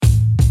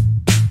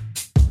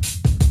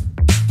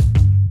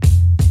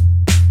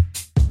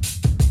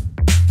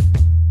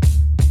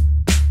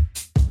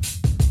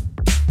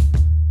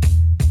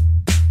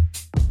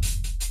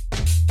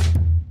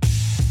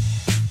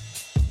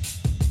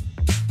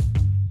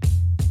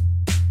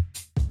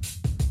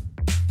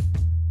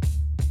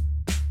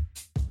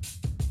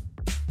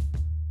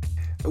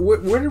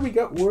Where did we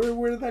go?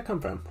 Where did that come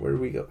from? Where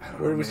did we go?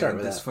 Where did we start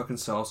with this that? fucking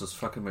salsa's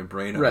fucking my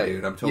brain up, Right.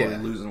 dude. I'm totally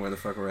losing where the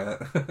fuck we're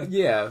at.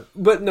 Yeah,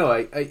 but no,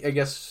 I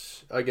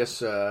guess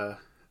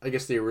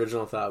the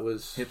original thought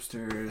was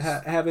hipsters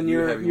having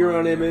your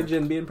own image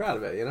and being proud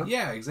of it. You know?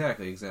 Yeah,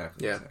 exactly.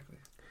 Yeah.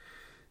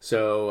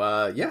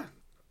 So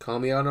call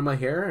me out on my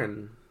hair,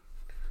 and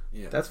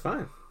that's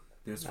fine.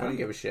 It's I funny. don't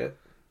give a shit.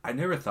 I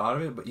never thought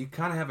of it, but you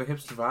kind of have a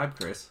hipster vibe,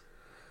 Chris.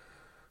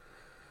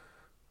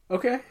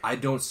 Okay. I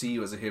don't see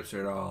you as a hipster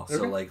at all. Okay.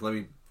 So, let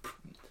me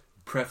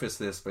preface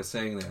this by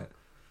saying that.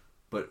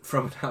 But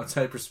from an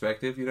outside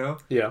perspective,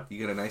 Yeah. you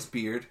get a nice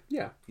beard.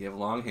 Yeah. You have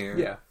long hair.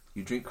 Yeah.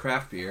 You drink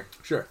craft beer.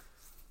 Sure.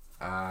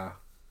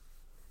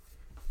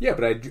 Yeah,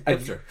 but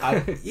hipster.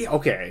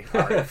 Okay,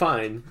 all right,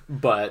 fine,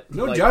 but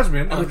no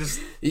judgment. I'm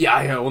just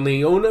I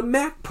only own a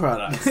Mac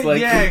product.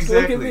 Yeah, exactly.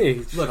 Look at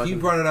me. Look, you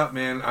brought it up,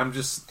 man. I'm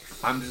just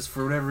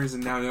for whatever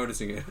reason now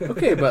noticing it.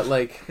 Okay, but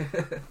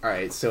all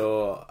right.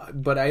 So,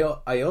 but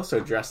I also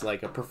dress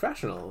like a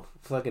professional,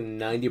 fucking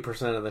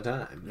 90% of the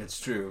time. It's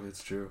true.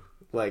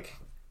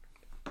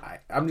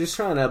 I'm just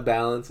trying to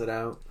balance it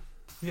out.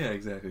 Yeah,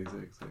 exactly.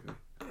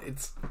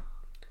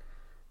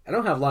 I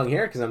don't have long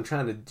hair because I'm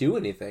trying to do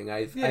anything.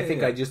 I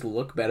think I just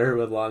look better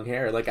with long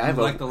hair. Like I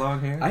the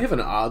long hair. I have an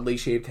oddly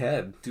shaped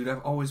head, dude.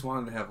 I've always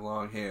wanted to have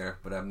long hair,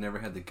 but I've never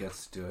had the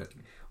guts to do it.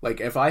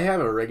 Like if I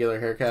have a regular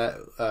haircut,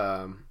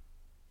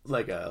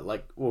 like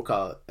we'll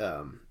call it,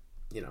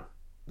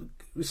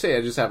 say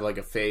I just have like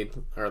a fade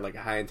or like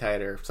a high and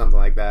tight or something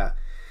like that.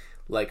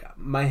 Like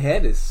my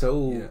head is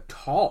so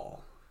tall.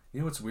 You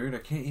know what's weird? I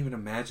can't even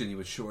imagine you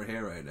with short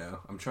hair right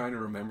now. I'm trying to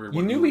remember.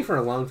 You knew me for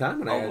a long time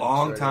when I had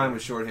long time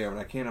with short hair, and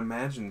I can't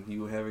imagine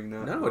you having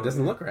that. No, it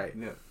doesn't look right.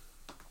 Yeah,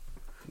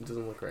 it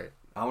doesn't look right.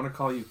 I want to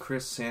call you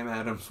Chris Sam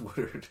Adams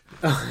Woodard.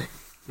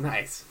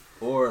 Nice.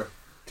 Or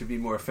to be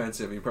more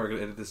offensive, you're probably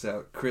gonna edit this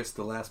out. Chris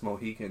the Last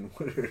Mohican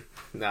Woodard.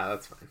 No,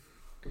 that's fine.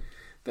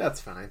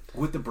 That's fine.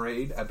 With the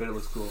braid, I bet it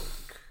looks cool.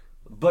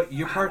 But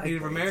you're part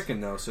Native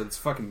American though, so it's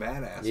fucking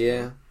badass.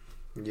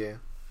 Yeah,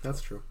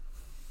 that's true.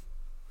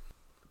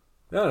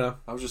 No.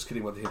 I was just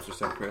kidding about the hipster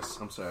stuff, Chris.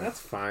 I'm sorry. That's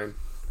fine.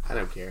 I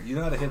don't care.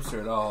 You're not a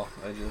hipster at all.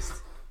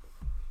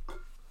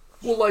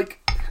 Well,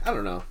 I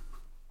don't know.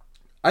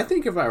 I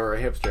think if I were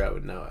a hipster, I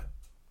would know it.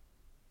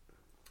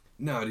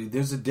 No, dude,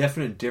 there's a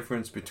definite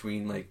difference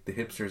between, the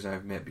hipsters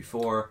I've met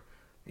before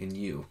and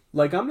you.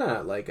 I'm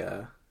not like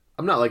a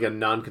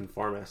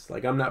nonconformist.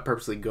 I'm not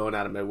purposely going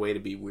out of my way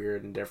to be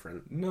weird and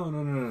different.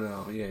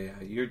 No. Yeah.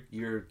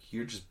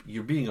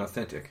 You're being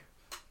authentic.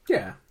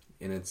 Yeah.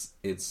 And it's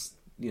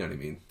you know what I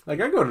mean? I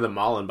go to the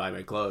mall and buy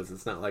my clothes.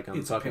 It's not like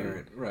I'm fucking...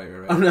 Apparent. Right.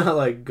 I'm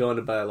not, going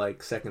to buy,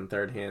 second,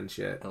 third-hand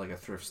shit. At, a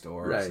thrift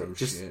store right. or some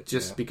shit.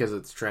 Just because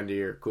it's trendy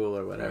or cool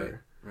or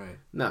whatever. Right.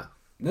 No.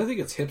 Nothing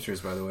against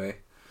hipsters, by the way.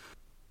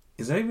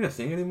 Is that even a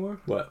thing anymore?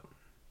 What?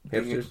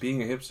 Hipsters?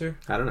 Being a hipster?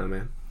 I don't know,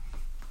 man.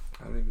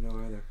 I don't even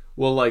know either.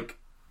 Well,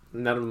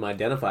 none of them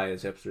identify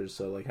as hipsters,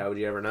 so, how would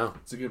you ever know?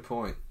 It's a good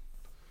point.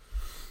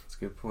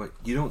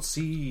 You don't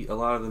see a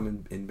lot of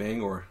them in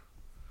Bangor.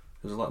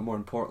 There's a lot more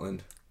in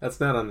Portland. That's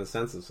not on the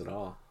census at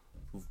all.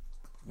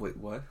 Wait,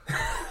 what?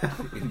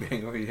 In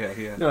Bangor?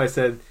 Yeah. No, I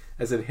said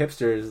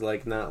hipster is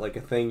not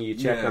a thing you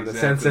check on the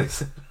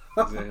census.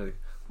 Exactly.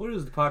 What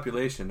is the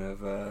population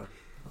of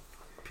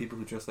people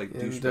who dress like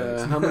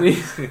douchebags? How many?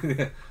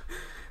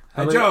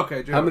 I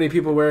joke. How many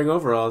people wearing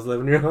overalls live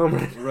in your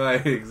home?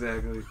 Right,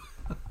 exactly.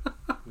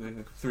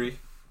 3.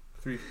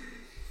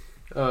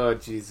 Oh,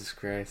 Jesus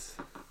Christ.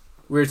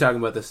 We were talking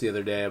about this the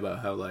other day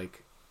about how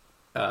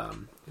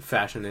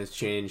fashion has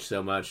changed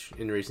so much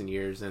in recent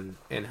years and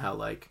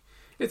how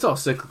it's all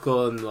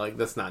cyclical and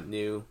that's not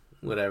new,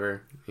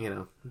 whatever,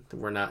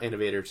 we're not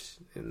innovators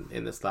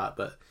in this thought,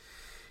 but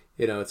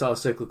it's all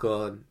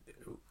cyclical. And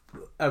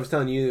I was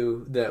telling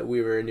you that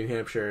we were in New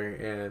Hampshire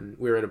and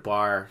we were at a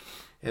bar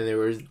and there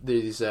was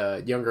these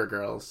younger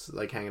girls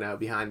hanging out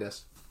behind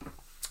us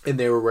and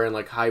they were wearing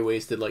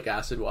high-waisted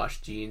acid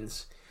wash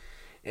jeans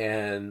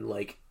and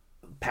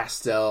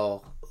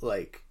pastel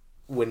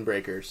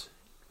windbreakers.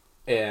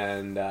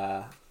 And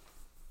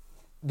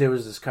there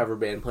was this cover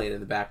band playing in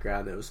the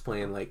background that was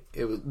playing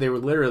they were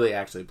literally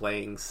actually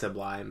playing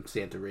Sublime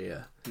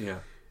Santeria. Yeah.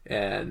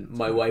 And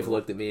my wife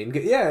looked at me and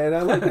and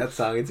I like that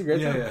song. It's a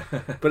great song. Yeah.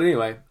 But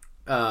anyway,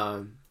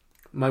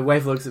 my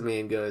wife looks at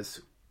me and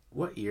goes,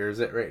 "What year is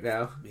it right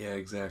now?" Yeah,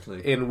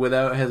 exactly. And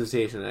without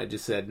hesitation, I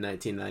just said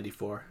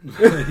 1994.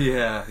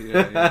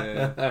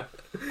 Yeah.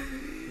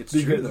 It's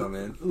true though,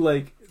 man.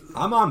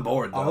 I'm on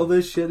board, though. All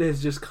this shit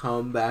has just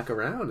come back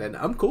around, and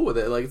I'm cool with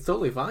it. It's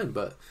totally fine,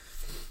 but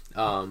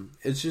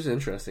it's just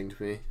interesting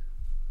to me.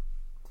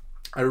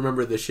 I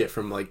remember this shit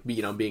from,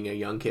 being a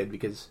young kid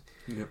because,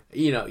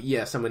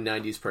 yes, I'm a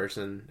 90s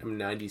person. I'm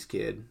a 90s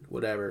kid,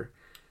 whatever.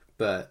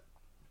 But,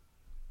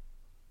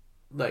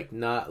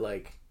 not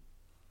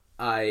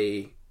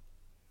I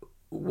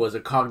was a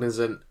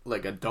cognizant,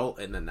 adult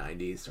in the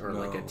 90s or,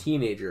 a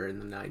teenager in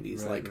the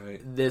 90s. Right.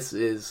 This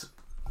is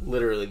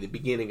literally the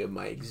beginning of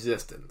my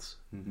existence.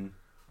 Mm-hmm.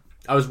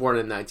 I was born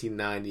in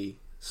 1990,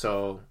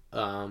 so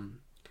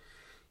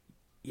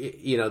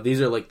you know,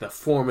 these are like the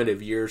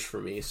formative years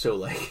for me. So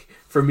like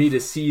for me to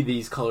see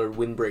these colored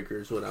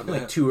windbreakers when I'm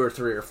like 2 or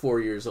 3 or 4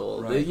 years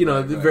old, Right, you know,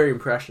 right, they're right. very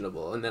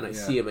impressionable. And then I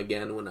Yeah. see them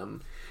again when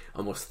I'm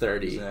almost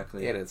 30.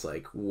 Exactly. And it's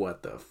like,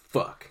 what the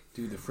fuck?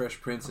 Dude, the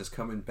Fresh Prince is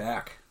coming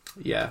back.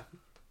 Yeah.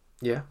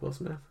 Yeah, Will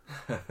Smith.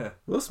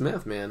 Will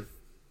Smith, man.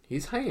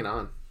 He's hanging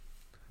on.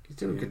 He's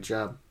doing a good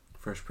job.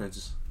 Fresh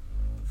Prince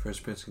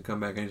can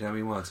come back anytime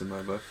he wants in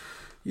my book.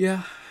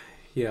 Yeah.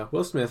 Yeah,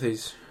 Will Smith,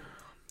 he's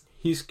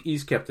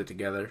kept it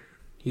together.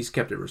 He's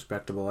kept it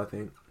respectable, I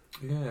think.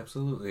 Yeah,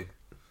 absolutely.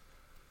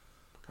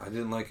 I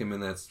didn't like him in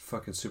that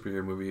fucking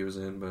superhero movie he was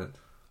in, but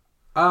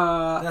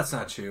that's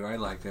not true. I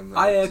liked him. The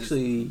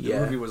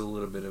movie was a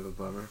little bit of a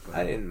bummer. But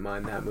I didn't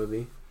mind that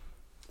movie.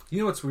 You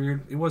know what's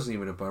weird? It wasn't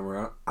even a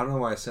bummer. I don't know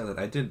why I said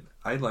that.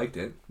 I liked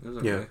it. It was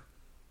okay. Yeah.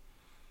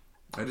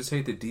 I just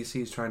hate that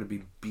DC is trying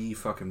to be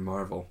fucking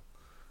Marvel.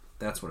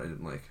 That's what I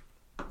didn't like.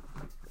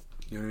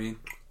 You know what I mean?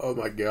 Oh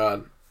my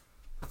god.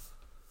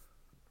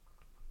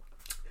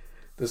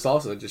 The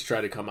salsa just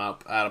tried to come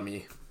out of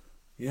me.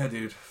 Yeah,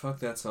 dude. Fuck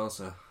that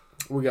salsa.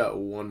 We got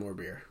one more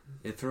beer.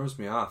 It throws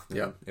me off, man.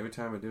 Yep. Every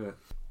time I do it.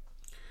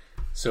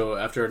 So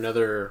after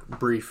another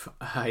brief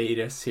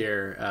hiatus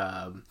here,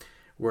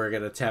 we're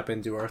going to tap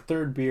into our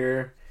third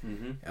beer.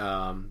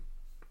 Mm-hmm.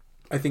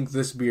 I think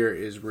this beer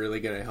is really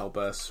going to help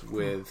us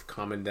with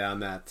calming down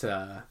that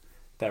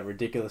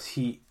ridiculous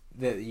heat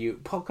that you...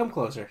 Paul, come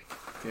closer.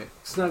 Okay.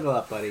 Snuggle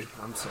up, buddy.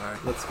 I'm sorry.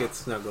 Let's get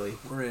snuggly.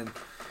 We're in.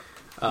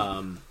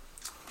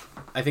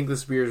 I think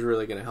this beer is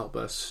really going to help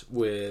us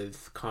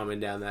with calming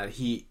down that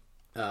heat.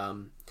 I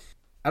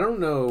don't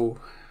know.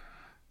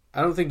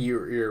 I don't think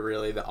you're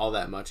really all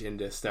that much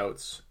into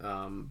stouts,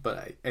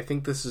 but I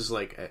think this is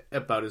like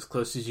about as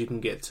close as you can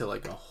get to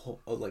like a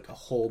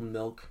whole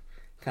milk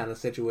kind of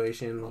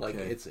situation. Like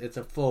Okay. it's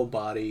a full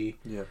body.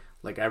 Yeah.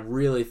 Like I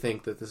really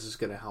think that this is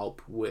going to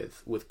help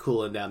with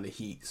cooling down the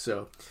heat.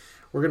 So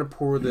we're gonna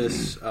pour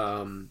this.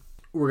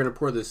 We're gonna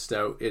pour this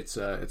stout.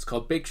 It's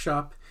called Bake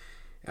Shop.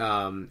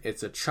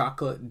 It's a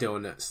chocolate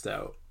donut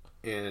stout,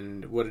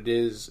 and what it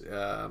is,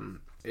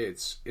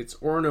 it's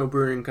Orono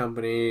Brewing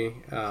Company.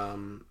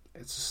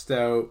 It's a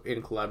stout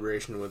in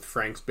collaboration with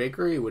Frank's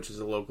Bakery, which is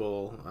a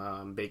local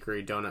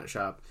bakery donut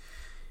shop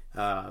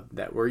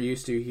that we're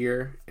used to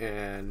here,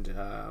 and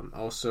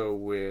also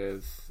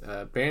with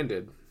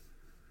Banded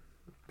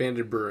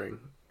Brewing.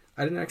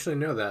 I didn't actually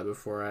know that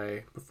before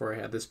I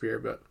had this beer,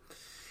 but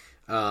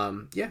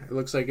it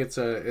looks like it's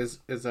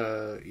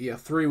a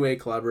three-way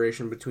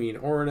collaboration between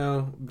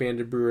Orono,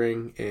 Banded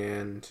Brewing,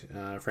 and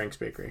Frank's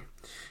Bakery.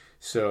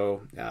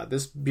 So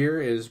this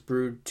beer is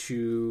brewed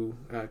to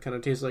kind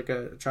of taste like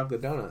a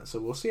chocolate donut. So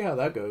we'll see how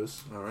that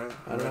goes. All right.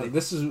 I don't know.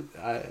 This is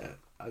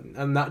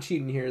I'm not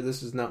cheating here.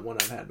 This is not one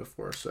I've had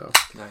before. So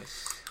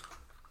Nice.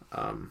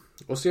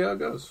 We'll see how it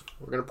goes.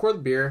 We're gonna pour the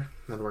beer,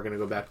 and then we're gonna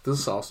go back to the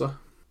salsa.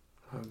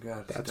 Oh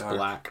god. It's That's dark.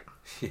 black.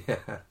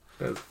 Yeah.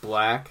 That's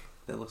black.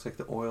 That looks like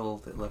the oil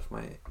that left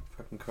my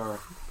fucking car.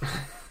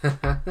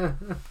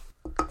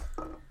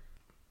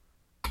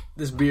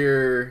 This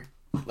beer,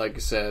 like I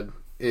said,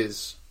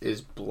 is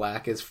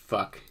black as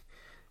fuck,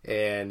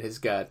 and has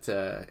got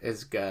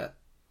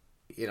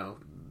you know,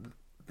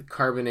 the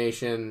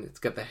carbonation. It's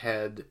got the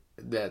head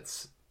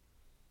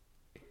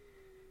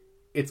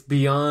it's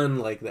beyond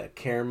like that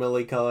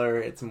caramelly color.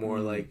 It's more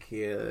like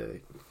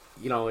you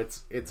know,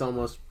 it's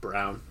almost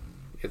brown.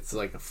 It's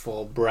like a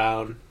full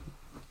brown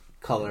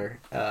color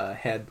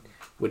head,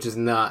 which is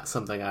not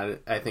something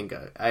I think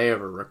I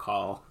ever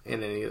recall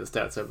in any of the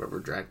stouts I've ever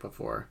drank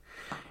before.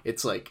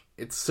 It's like,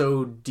 it's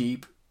so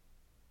deep,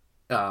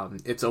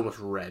 it's almost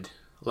red.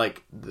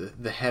 Like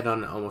the head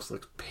on it almost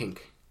looks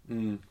pink.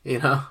 You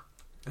know?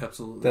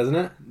 Absolutely. Doesn't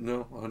it?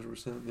 No,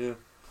 100%. Yeah.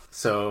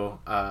 So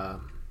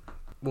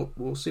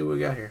we'll see what we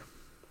got here.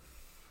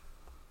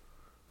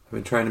 I've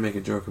been trying to make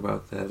a joke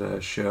about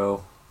that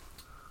show.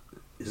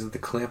 Is it the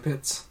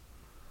Clampets?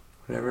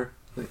 Whatever.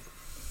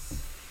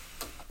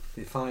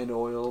 They find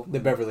oil. The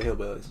Beverly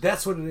Hillbillies.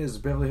 That's what it is.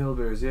 Beverly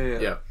Hillbillies. Yeah.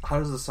 Yeah. How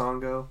does the song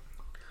go?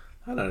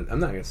 I'm not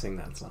gonna sing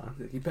that song.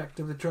 He backed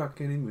up the truck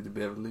and he moved to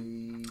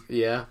Beverly.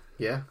 Yeah,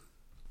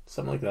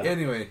 something like that.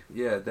 Anyway,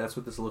 yeah, that's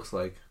what this looks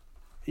like.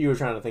 You were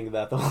trying to think of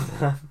that the whole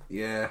time.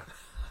 Yeah.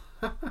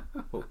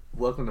 Well,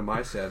 welcome to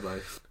my sad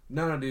life.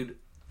 No, dude.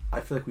 I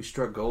feel like we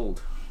struck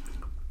gold.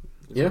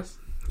 Yes.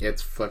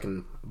 It's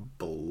fucking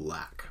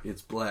black.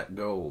 It's black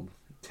gold.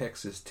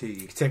 Texas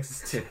tea.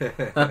 Texas tea.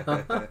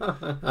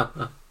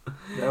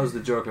 That was the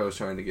joke I was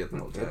trying to get the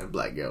whole It's time.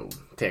 black gold.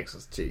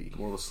 Texas tea.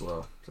 A little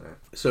slow. Sorry.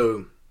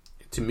 So,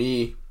 to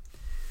me,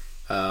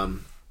 the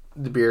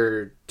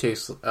beer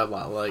tastes a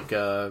lot like,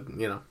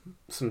 you know,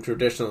 some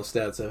traditional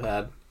stouts I've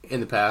had in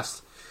the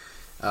past.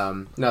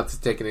 Not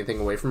to take anything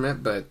away from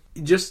it, but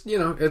just, you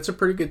know, it's a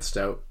pretty good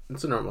stout.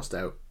 It's a normal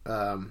stout.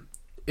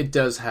 It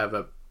does have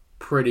a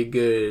pretty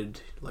good,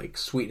 like,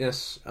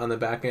 sweetness on the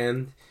back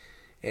end,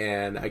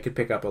 and I could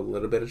pick up a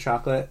little bit of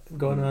chocolate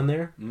going on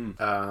there.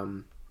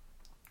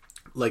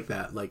 Like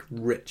that, like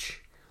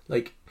rich,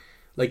 like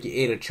you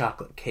ate a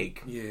chocolate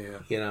cake. Yeah.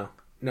 You know,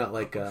 not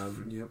like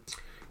Yep.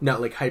 not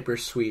like hyper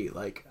sweet.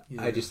 Like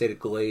I just ate a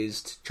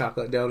glazed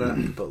chocolate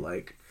donut, but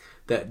like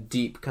that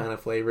deep kind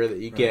of flavor that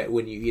you get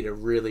when you eat a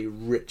really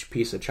rich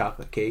piece of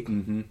chocolate cake.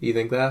 Mm-hmm. You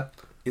think that?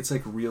 It's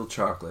like real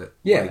chocolate.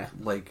 Yeah.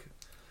 Like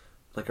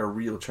a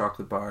real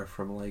chocolate bar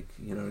from like,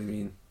 you know what I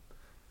mean?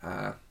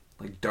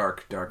 Like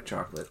dark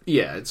chocolate.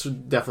 Yeah, it's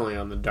definitely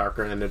on the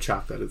darker end of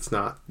chocolate. It's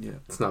not. Yeah.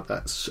 It's not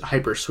that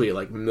hyper sweet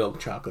like milk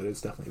chocolate.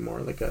 It's definitely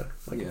more like a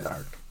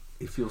dark.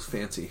 It feels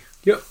fancy.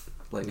 Yep.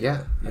 Like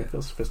I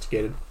feel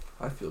sophisticated.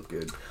 I feel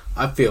good.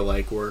 I feel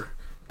like we're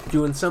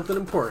doing something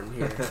important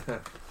here.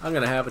 I'm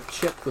gonna have a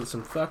chip with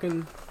some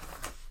fucking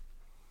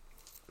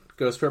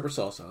ghost pepper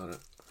salsa on it.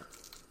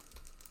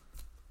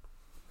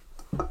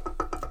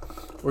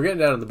 We're getting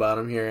down to the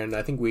bottom here, and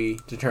I think we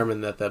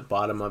determined that the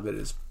bottom of it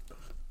is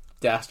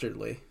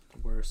dastardly.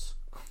 Worse.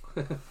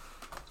 I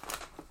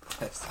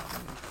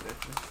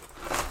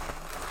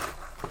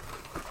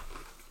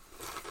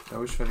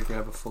always try to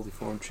grab a fully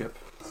formed chip.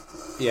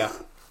 Yeah.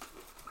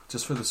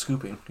 Just for the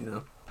scooping, you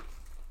know.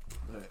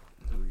 Alright,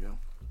 there we go.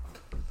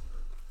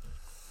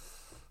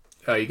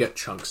 Oh, you got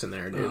chunks in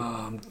there, dude.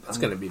 That's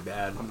going to be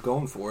bad. I'm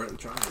going for it. I'm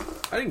trying.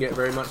 I didn't get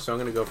very much, so I'm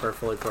going to go for a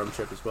fully formed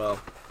chip as well.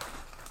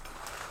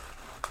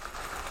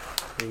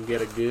 And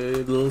get a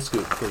good little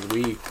scoop, because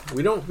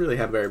we don't really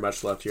have very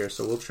much left here,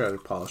 so we'll try to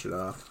polish it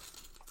off.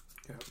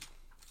 Yeah.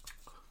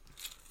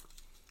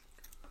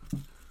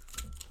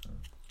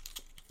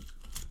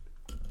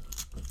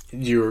 Do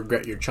you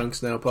regret your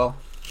chunks now, Paul?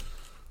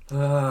 You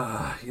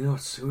know,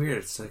 it's weird.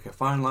 It's like a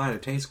fine line.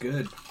 It tastes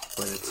good,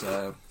 but it's,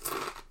 I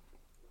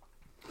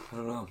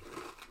don't know.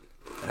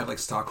 I have like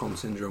Stockholm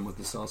Syndrome with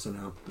the salsa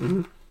now.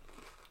 Mm-hmm.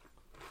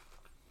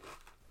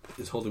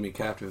 It's holding me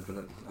captive,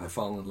 but I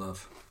fall in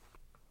love.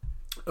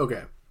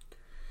 Okay.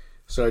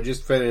 So I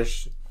just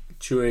finished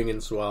chewing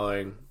and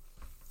swallowing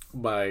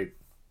my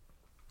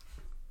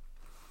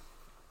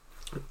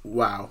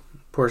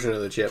portion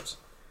of the chips.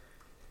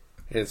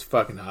 And it's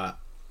fucking hot.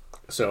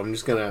 So I'm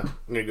gonna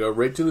go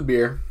right to the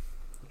beer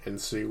and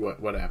see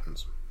what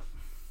happens.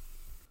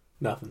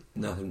 Nothing.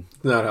 Not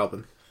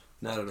helping.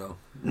 Not at all.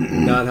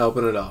 Not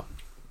helping at all.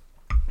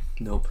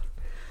 Nope.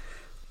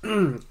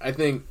 I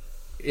think,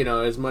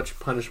 as much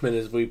punishment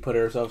as we put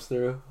ourselves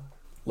through,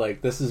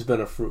 like, this has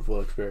been a fruitful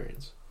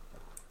experience.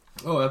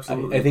 Oh,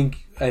 absolutely.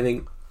 I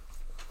think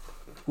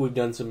we've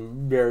done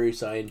some very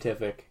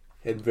scientific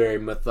and very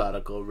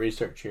methodical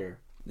research here.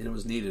 And it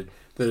was needed.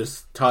 That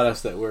has taught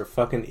us that we're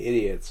fucking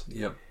idiots.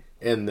 Yep.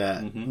 And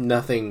that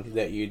nothing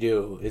that you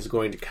do is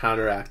going to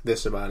counteract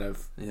this amount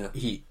of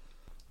heat.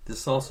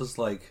 This salsa's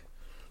like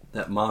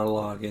that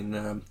monologue in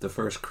the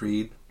first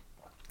Creed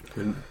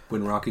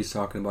when Rocky's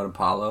talking about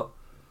Apollo,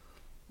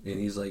 and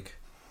he's like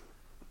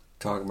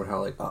talking about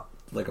how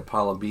like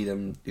Apollo beat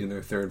him in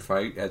their third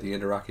fight at the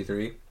end of Rocky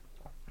 3,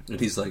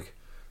 and he's like,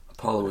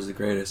 Apollo was the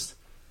greatest.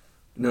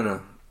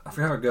 No, I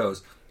forgot how it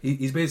goes.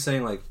 He's basically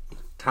saying like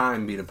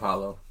time beat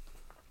Apollo,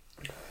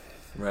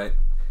 right?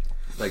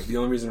 Like the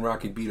only reason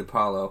Rocky beat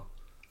Apollo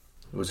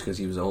was because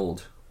he was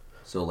old.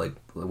 So like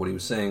what he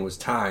was saying was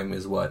time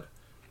is what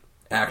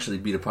actually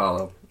beat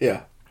Apollo.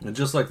 Yeah. And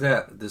just like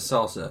that, this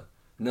salsa,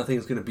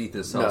 nothing's going to beat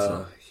this salsa.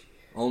 No.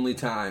 Only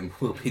time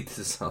will beat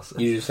this salsa.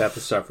 You just have to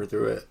suffer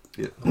through it.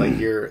 Yeah. Like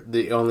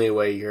the only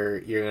way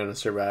you're going to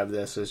survive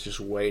this is just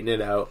waiting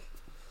it out.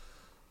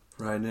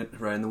 Riding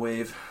the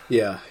wave.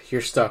 Yeah,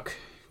 you're stuck.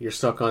 You're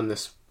stuck on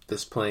this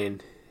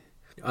plane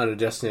on a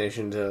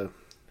destination to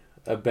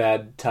a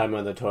bad time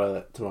on the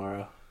toilet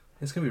tomorrow.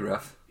 It's going to be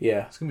rough.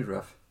 Yeah. It's going to be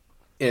rough.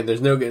 And there's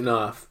no getting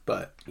off,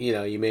 but,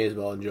 you may as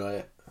well enjoy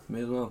it.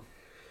 May as well.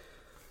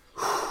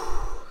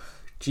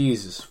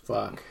 Jesus,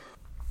 fuck.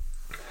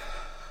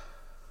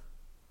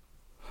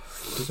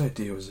 Whose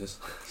idea was this?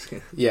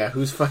 Yeah,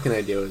 whose fucking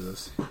idea was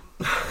this?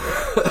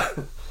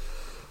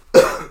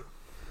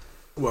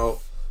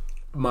 Well,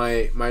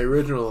 my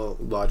original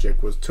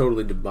logic was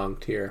totally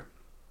debunked here.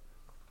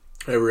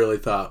 I really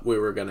thought we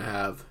were going to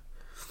have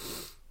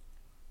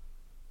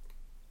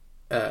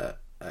a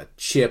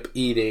chip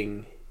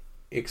eating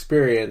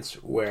experience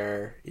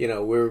where, we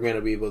were going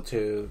to be able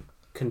to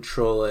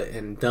control it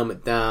and dumb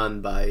it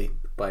down by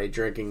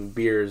drinking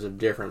beers of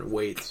different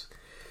weights.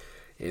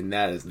 And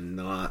that is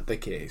not the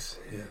case.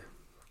 Yeah.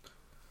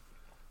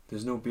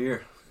 There's no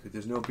beer.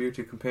 There's no beer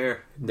to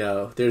compare.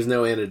 No, there's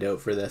no antidote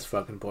for this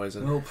fucking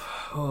poison. Nope.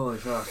 Holy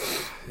fuck.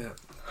 Yeah.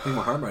 I think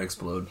my heart might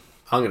explode.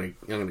 I'm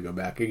gonna go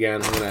back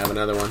again. I'm gonna have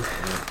another one.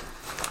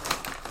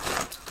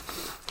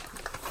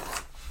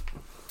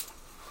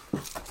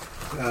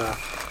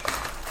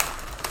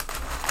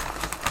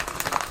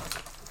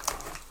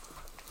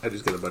 I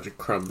just got a bunch of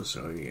crumbs,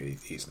 so I'm gonna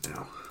eat these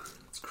now.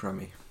 It's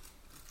crummy.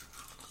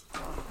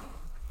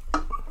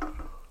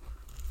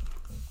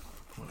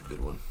 What a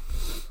good one.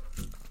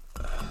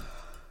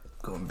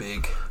 Going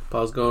big.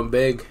 Paul's going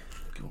big.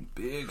 Going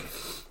big.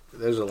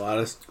 There's a lot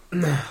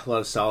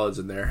of solids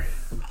in there.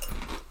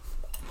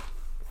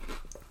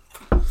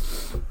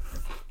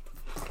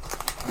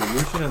 Have you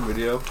ever seen a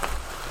video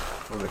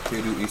of a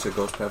kid who eats a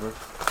ghost pepper?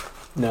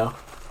 No.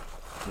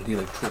 And he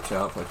trips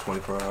out for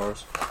 24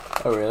 hours.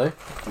 Oh really?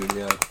 Dude,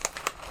 yeah.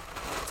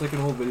 It's like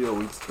an old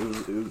video. It was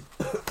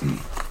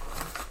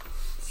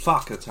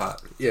fuck, that's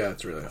hot. Yeah,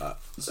 it's really hot.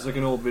 It's like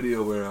an old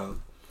video where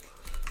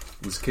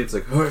this kid's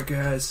like, alright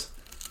guys.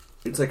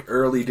 It's like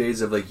early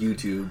days of like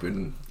YouTube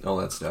and all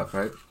that stuff,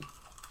 right?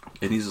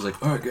 And he's just like,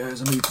 alright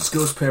guys, I'm gonna eat this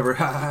ghost pepper,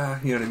 ha ha,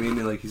 you know what I mean?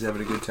 And like he's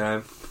having a good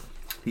time.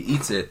 He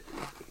eats it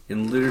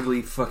and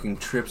literally fucking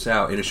trips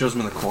out, and it shows him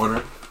in the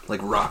corner,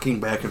 like rocking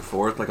back and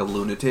forth like a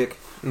lunatic.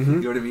 Mm-hmm.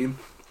 You know what I mean?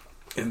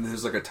 And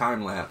there's like a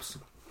time lapse.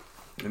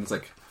 And it's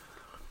like,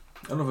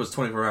 I don't know if it was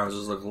 24 hours, it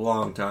was like a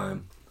long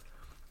time.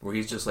 Where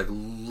he's just like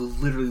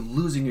literally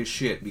losing his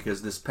shit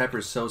because this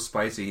pepper's so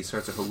spicy he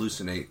starts to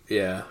hallucinate.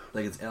 Yeah.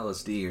 Like it's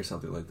LSD or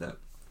something like that.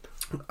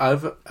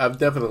 I've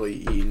definitely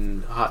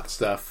eaten hot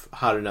stuff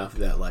hot enough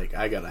that like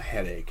I got a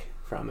headache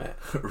from it.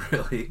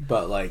 Really?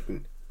 But like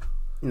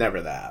never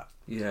that.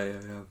 Yeah.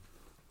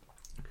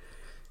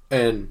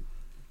 And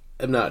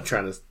I'm not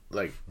trying to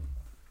like,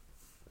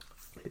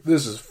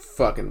 this is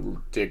fucking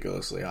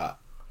ridiculously hot.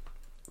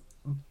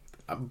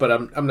 But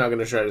I'm not going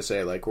to try to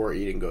say like we're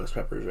eating ghost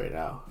peppers right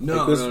now.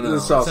 No, like, this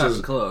sauce it's not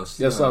is close.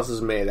 This sauce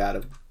is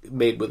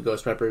made with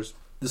ghost peppers.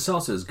 The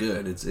salsa is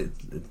good. It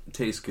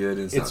tastes good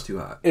and it's not too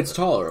hot. It's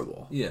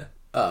tolerable. Yeah.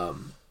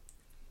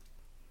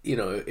 You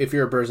know, if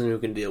you're a person who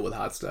can deal with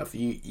hot stuff,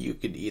 you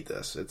can eat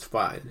this. It's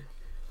fine.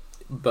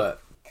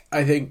 But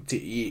I think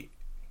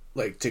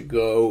to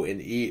go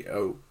and eat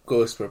a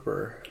ghost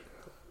pepper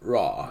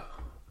raw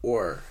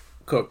or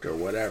cooked or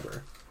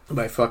whatever,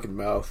 my fucking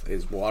mouth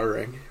is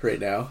watering right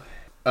now.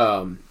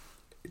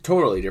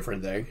 Totally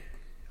different thing.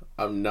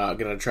 I'm not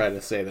gonna try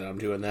to say that I'm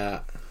doing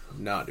that.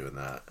 I'm not doing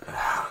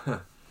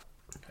that.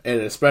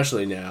 And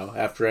especially now,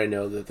 after I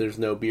know that there's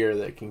no beer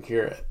that can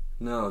cure it.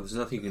 No, there's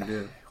nothing you can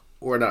do.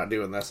 We're not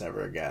doing this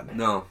ever again.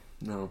 No.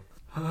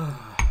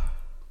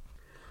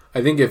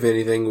 I think if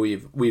anything,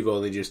 we've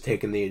only just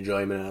taken the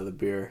enjoyment out of the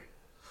beer.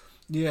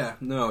 Yeah,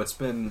 no, it's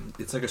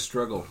like a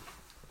struggle.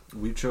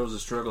 We chose a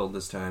struggle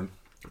this time.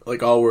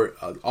 Like all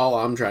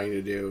I'm trying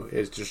to do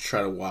is just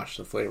try to wash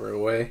the flavor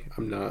away.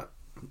 I'm not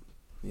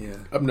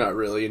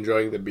really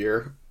enjoying the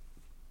beer.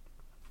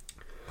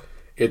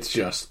 It's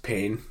just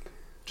pain.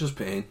 Just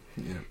pain.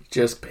 Yeah.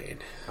 Just pain.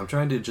 I'm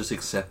trying to just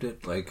accept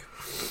it, like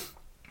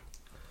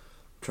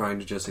trying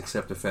to just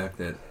accept the fact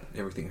that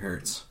everything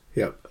hurts.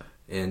 Yep.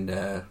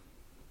 And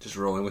just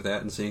rolling with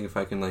that and seeing if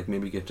I can like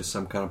maybe get to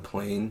some kind of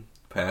plane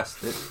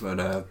past it.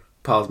 But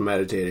Paul's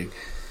meditating.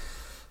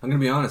 I'm gonna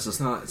be honest,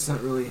 it's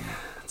not really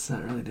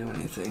doing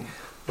anything.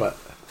 But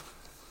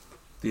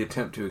the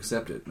attempt to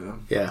accept it, no.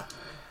 Yeah.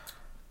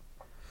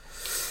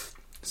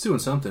 It's doing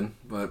something,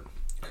 but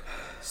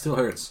still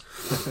hurts.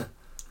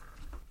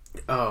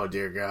 Oh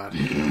dear God.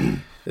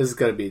 This is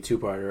gonna be a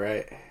 2-parter,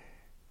 right?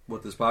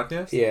 What, this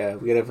podcast? Yeah,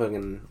 we gotta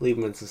fucking leave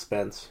them in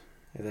suspense,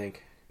 I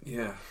think.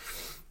 Yeah.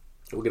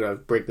 We're gonna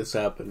break this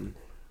up and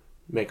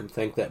make them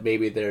think that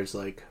maybe there's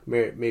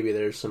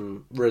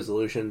some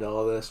resolution to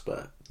all this,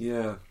 but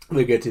yeah,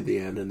 we get to the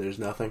end and there's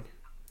nothing.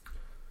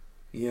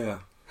 Yeah.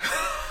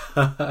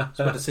 I was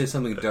about to say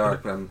something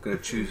dark, but I'm gonna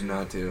choose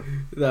not to.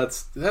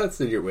 That's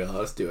in your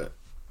wheelhouse. Do it.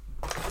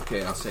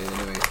 Okay, I'll say it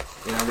anyway.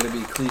 And I'm gonna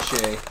be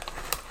cliche.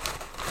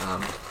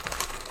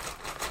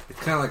 It's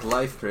kind of like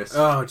life, Chris.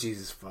 Oh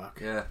Jesus fuck.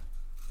 Yeah.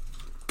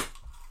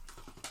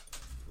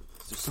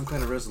 Is there some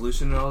kind of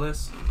resolution in all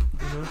this?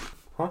 Mm-hmm.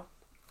 Huh?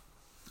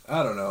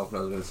 I don't know what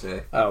I was gonna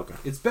say. Oh, okay.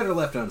 It's better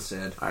left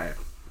unsaid. All right.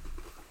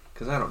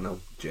 Because I don't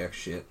know jack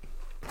shit.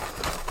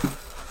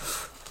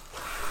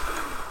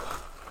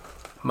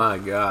 My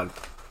God.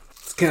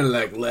 It's kind of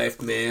like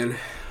life, man.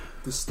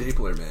 The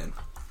stapler, man.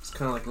 It's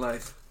kind of like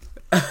life.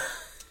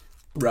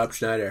 Rob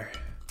Schneider.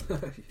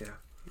 Yeah.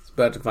 He's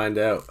about to find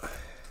out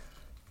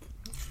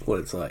what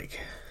it's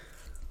like.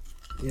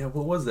 Yeah,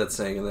 what was that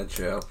saying in that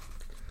show?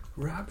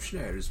 Rob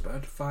Schneider's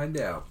about to find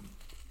out.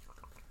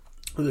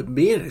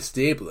 Being a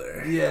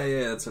stapler.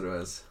 Yeah, that's what it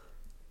was.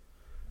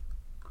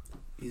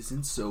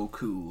 Isn't so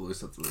cool or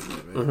something like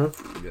that, right?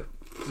 Mm-hmm. Yep.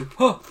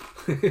 Oh!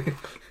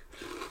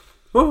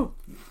 Oh!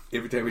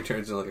 Every time he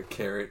turns into like a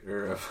carrot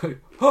or a...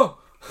 Oh!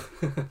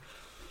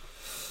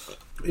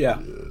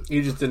 Yeah.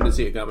 He just didn't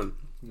see it coming.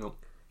 Nope.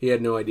 He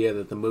had no idea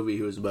that the movie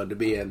he was about to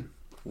be in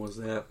What's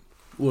that?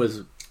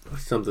 was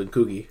something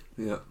kooky.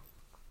 Yeah.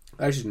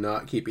 I should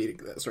not keep eating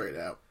this right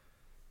now.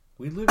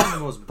 We live in the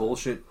most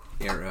bullshit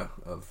era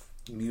of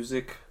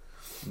music,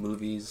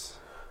 movies,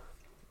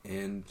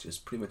 and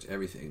just pretty much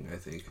everything, I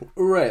think.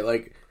 Right,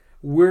 like,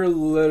 we're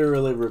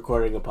literally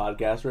recording a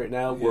podcast right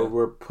now where Yeah.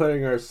 we're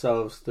putting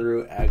ourselves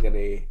through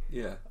agony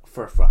Yeah.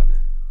 for fun.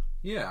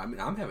 Yeah, I mean,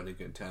 I'm having a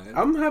good time.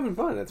 I'm having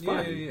fun, it's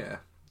fine. Yeah.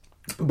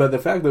 But the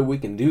fact that we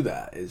can do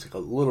that is a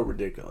little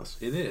ridiculous.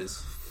 It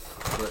is.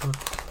 But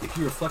if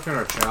you reflect on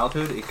our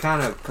childhood, it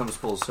kind of comes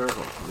full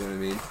circle. You know what I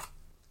mean?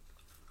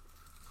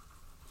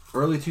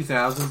 Early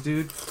 2000s,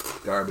 dude,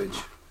 garbage.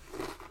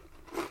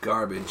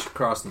 Garbage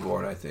across the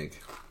board, I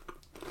think.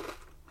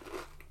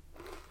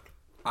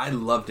 I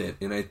loved it,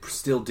 and I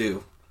still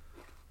do.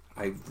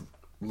 I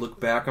look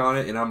back on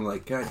it, and I'm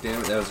like, God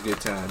damn it, that was a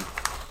good time.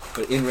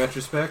 But in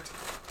retrospect,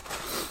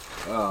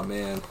 oh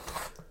man,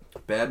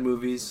 bad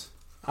movies,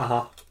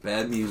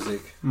 bad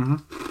music.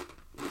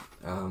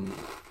 Mm-hmm.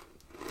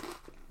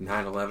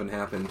 9/11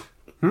 happened.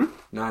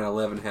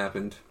 9/11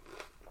 happened.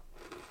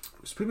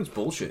 It was pretty much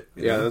bullshit.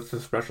 Yeah, that's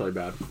especially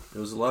bad. It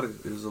was a lot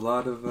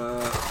of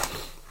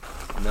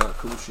not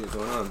cool shit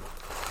going on.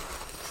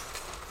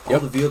 All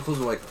the vehicles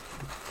were like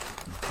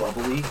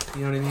bubbly.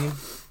 You know what I mean?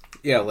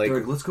 Yeah, like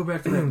let's go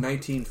back to that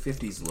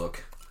 1950s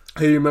look.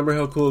 Hey, you remember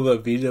how cool the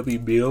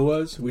VW Beetle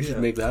was? We should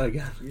make that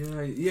again.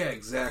 Yeah,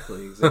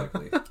 exactly.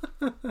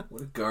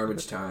 What a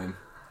garbage time.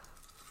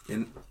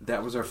 And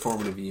that was our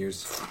formative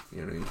years.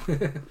 You know what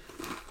I mean?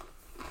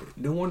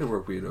 No wonder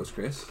we're weirdos,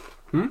 Chris.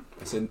 I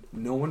said,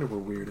 no wonder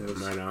we're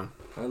weirdos. I know.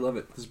 I love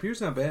it. This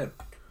beer's not bad.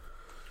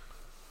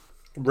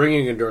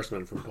 Bringing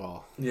endorsement from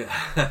Paul. Yeah,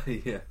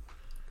 yeah.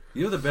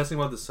 You know the best thing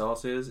about the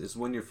sauce is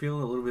when you're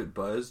feeling a little bit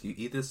buzzed, you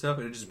eat this stuff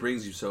and it just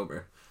brings you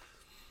sober.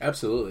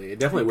 Absolutely. It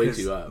definitely wakes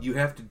you up. You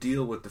have to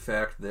deal with the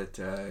fact that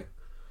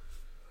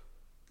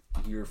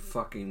you're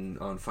fucking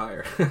on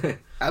fire.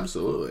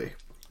 Absolutely.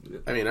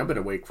 I mean, I've been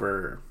awake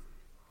for...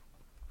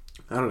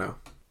 I don't know.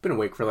 Been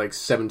awake for like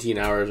 17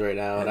 hours right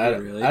now. And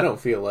I don't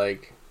feel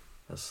like...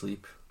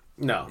 Sleep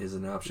No. is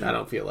an option. I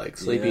don't feel like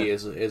sleepy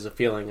is a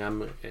feeling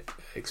I'm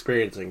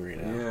experiencing right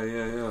now.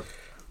 Yeah.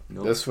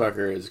 Nope. This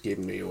fucker is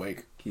keeping me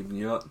awake. Keeping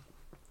you up.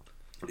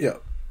 Yeah.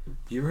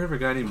 You ever heard of a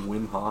guy named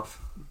Wim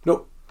Hof?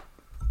 Nope.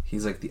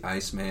 He's like the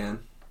Iceman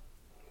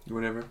or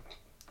whatever.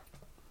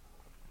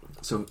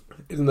 So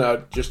isn't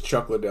that just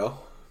Chuck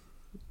Liddell?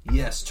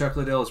 Yes, Chuck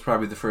Liddell is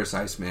probably the first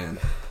Iceman,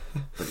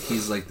 but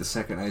he's like the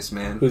second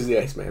Iceman. Who's the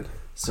Iceman?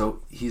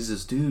 So he's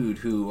this dude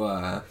who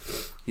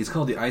he's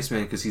called the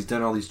Iceman because he's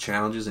done all these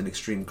challenges in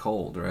extreme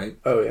cold, right?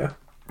 Oh yeah.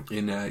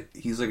 And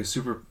he's like a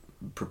super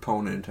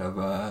proponent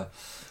of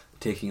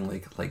taking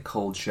like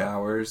cold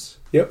showers.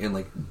 Yep. And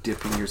like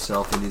dipping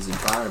yourself in these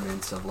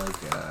environments of like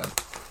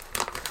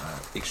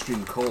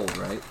extreme cold,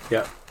 right?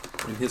 Yep.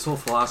 And his whole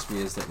philosophy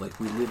is that like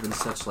we live in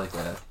such like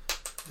a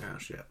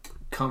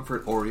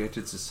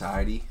comfort-oriented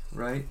society,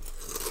 right?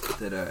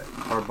 That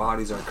our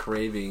bodies are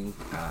craving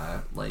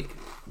like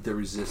the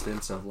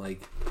resistance of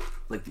like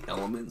the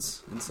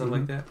elements and stuff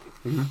like that.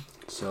 Mm-hmm.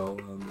 So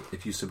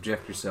if you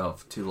subject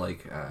yourself to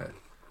like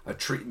a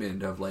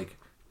treatment of like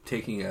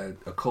taking a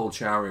cold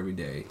shower every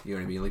day, you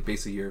know what I mean? Like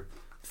basically you're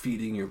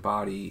feeding your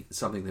body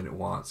something that it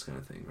wants, kind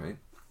of thing, right?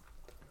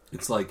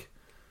 It's like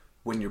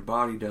when your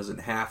body doesn't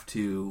have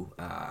to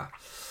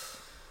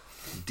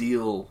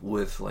deal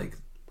with like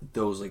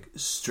those like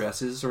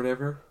stresses or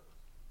whatever,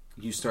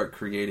 you start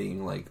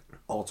creating like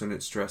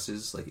alternate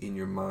stresses like in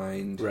your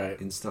mind, right,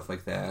 and stuff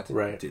like that,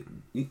 right,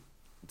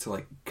 to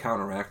like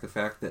counteract the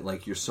fact that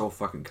like you're so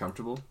fucking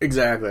comfortable.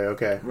 Exactly.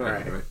 Okay.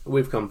 Right.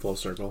 We've come full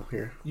circle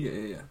here.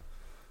 Yeah.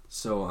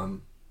 So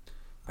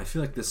I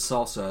feel like this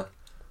salsa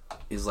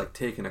is like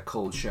taking a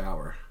cold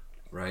shower,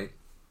 right?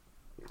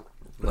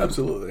 Like,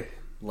 absolutely.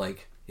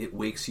 Like it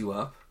wakes you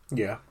up.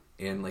 Yeah.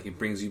 And like it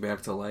brings you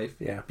back to life.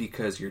 Yeah.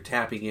 Because you're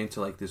tapping into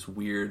like this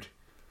weird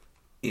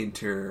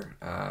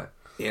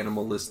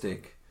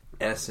animalistic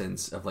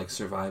essence of like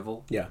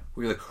survival. Yeah.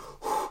 Where you're like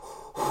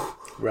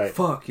right.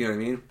 Fuck, you know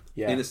what I mean?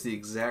 Yeah. And it's the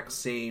exact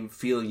same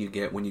feeling you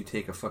get when you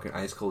take a fucking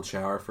ice cold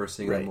shower first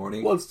thing in the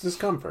morning. Well, it's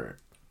discomfort.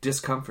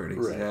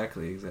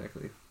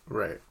 Exactly.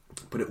 Right.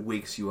 But it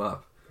wakes you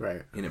up.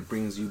 Right. And it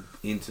brings you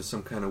into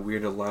some kind of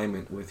weird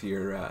alignment with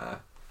your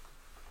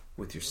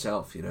with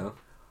yourself, you know?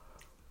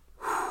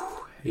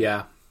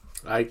 Yeah.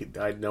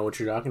 I know what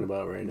you're talking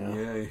about right now.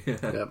 Yeah.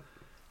 Yep.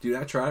 Dude,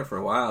 I tried it for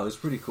a while. It was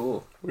pretty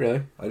cool.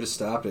 Really? I just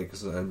stopped it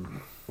because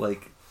I'm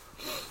like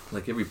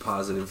every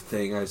positive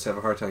thing, I just have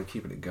a hard time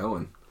keeping it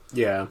going.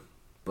 Yeah.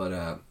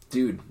 But,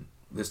 dude,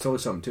 there's totally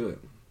something to it.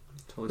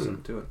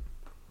 Something to it.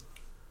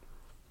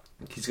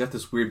 He's got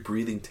this weird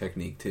breathing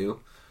technique, too.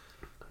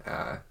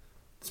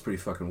 It's pretty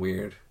fucking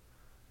weird.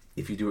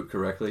 If you do it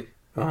correctly.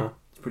 Uh-huh.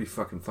 It's pretty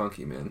fucking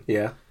funky, man.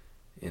 Yeah.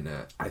 And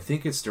I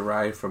think it's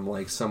derived from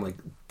like some like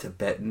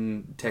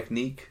Tibetan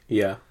technique.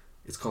 Yeah.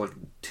 It's called like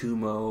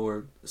Tumo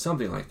or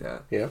something like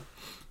that. Yeah.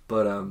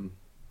 But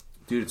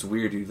dude, it's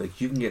weird, dude.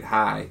 Like you can get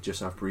high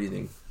just off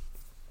breathing.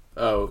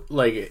 Oh,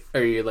 like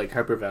are you like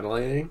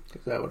hyperventilating?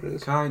 Is that what it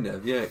is? Kind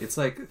of, yeah. It's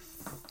like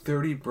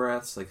 30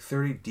 breaths, like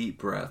 30 deep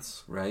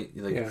breaths, right?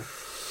 You like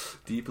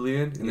deeply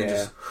in and then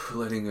just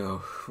letting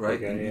go, right?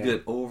 Okay, and you do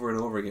it over and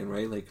over again,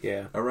 right? Like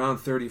around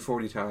 30,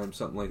 40 times,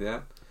 something like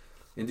that.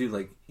 And dude,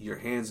 like your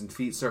hands and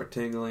feet start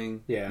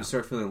tingling. Yeah. You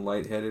start feeling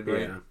lightheaded,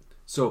 right? Yeah.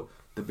 So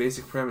the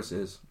basic premise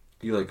is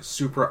you're like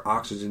super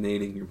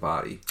oxygenating your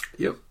body.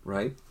 Yep.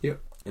 Right?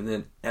 Yep. And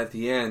then at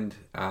the end,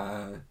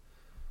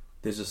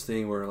 there's this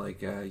thing where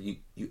like you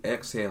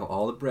exhale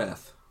all the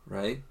breath,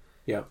 right?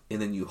 Yep. And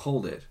then you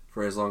hold it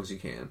for as long as you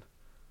can.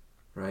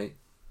 Right?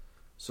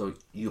 So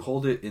you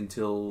hold it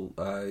until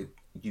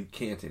you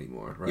can't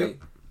anymore, right? Yep.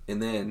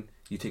 And then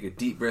you take a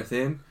deep breath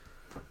in,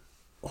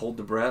 hold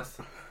the breath,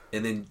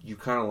 and then you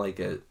kind of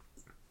like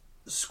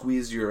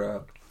squeeze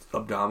your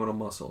abdominal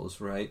muscles,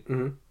 right?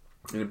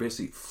 Mm-hmm. And it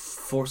basically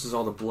forces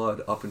all the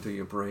blood up into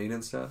your brain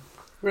and stuff.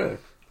 Really?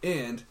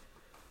 And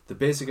the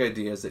basic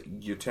idea is that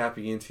you're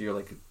tapping into your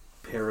like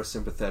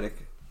parasympathetic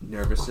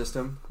nervous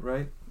system,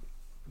 right?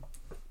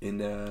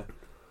 And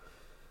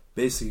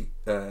basically,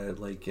 it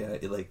like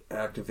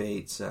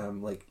activates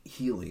like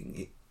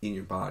healing in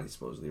your body,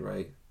 supposedly,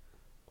 right?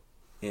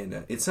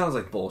 And it sounds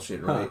like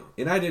bullshit, right? Huh.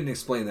 And I didn't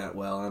explain that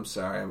well. I'm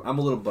sorry. I'm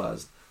a little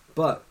buzzed.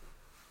 But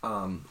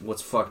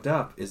what's fucked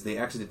up is they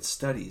actually did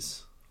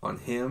studies on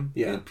him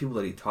and people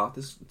that he taught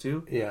this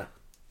to. Yeah.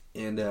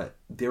 And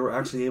they were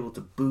actually able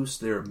to boost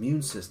their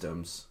immune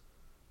systems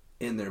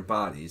in their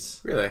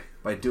bodies. Really?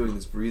 By doing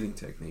this breathing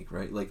technique,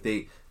 right? Like,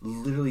 they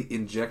literally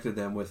injected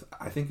them with,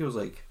 I think it was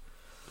like,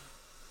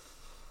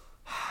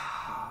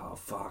 oh,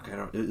 fuck,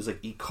 it was like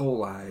E.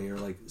 coli or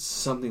like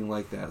something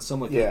like that. Some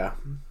like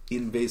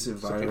invasive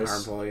something virus.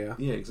 harmful, yeah.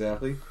 Yeah,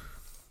 exactly.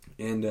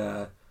 And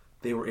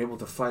they were able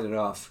to fight it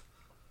off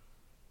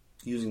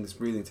using this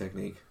breathing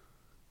technique.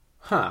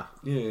 Huh.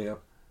 Yeah.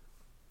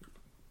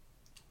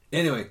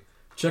 Anyway,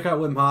 check out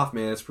Wim Hof,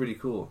 man. It's pretty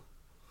cool.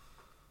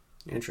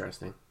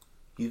 Interesting.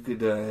 You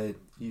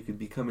could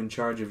become in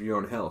charge of your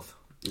own health.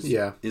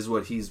 Is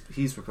what he's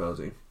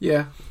proposing.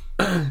 Yeah.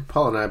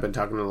 Paul and I have been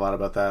talking a lot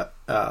about that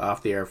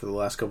off the air for the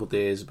last couple of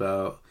days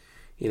about,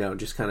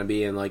 just kind of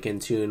being like in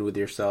tune with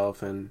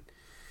yourself and,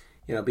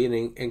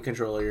 being in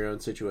control of your own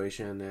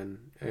situation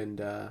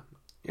and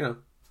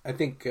I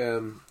think,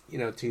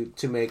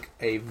 to make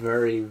a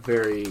very,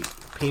 very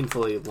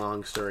painfully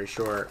long story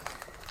short,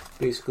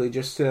 basically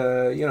just,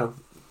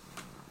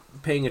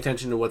 paying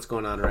attention to what's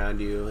going on around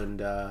you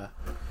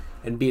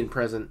and being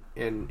present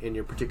in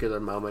your particular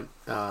moment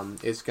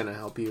is going to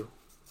help you.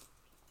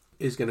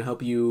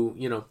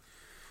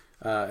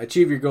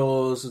 Achieve your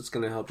goals. It's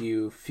going to help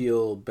you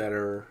feel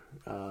better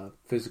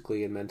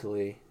physically and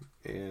mentally.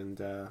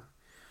 And,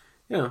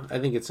 I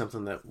think it's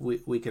something that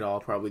we could all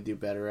probably do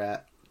better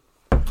at.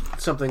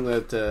 Something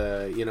that,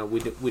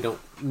 we don't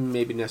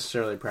maybe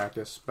necessarily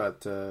practice,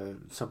 but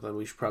something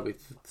we should probably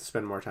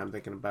spend more time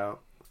thinking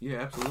about.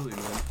 Yeah, absolutely,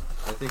 man.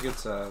 I think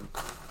it's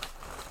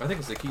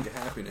the key to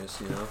happiness,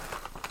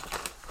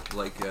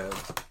 Like,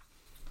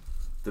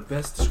 the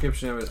best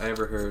description of it I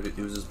ever heard, it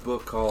was this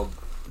book called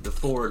The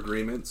Four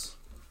Agreements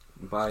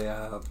by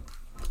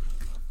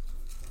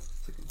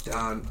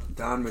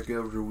Don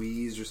Miguel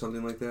Ruiz or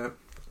something like that.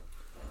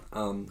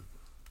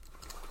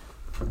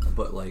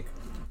 But like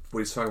what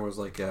he's talking about was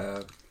like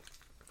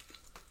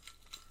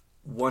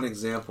one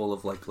example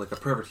of like a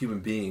perfect human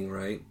being,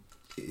 right?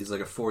 Is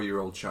like a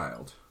 4-year-old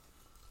child,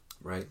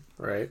 right?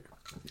 Right.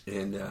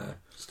 And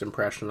just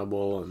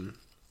impressionable and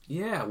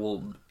yeah,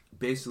 well,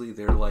 basically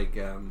they're like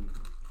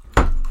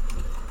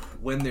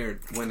when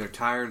they're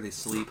tired, they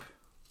sleep.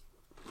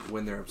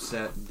 When they're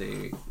upset,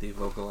 they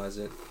vocalize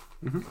it.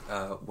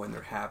 Mm-hmm. When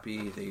they're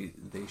happy,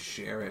 they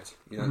share it.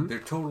 Mm-hmm. They're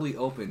totally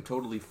open,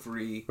 totally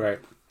free. Right.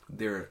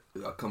 They're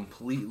a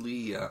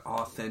completely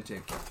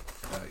authentic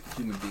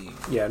human being.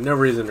 Yeah, no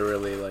reason to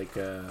really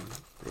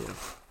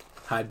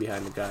hide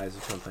behind the guise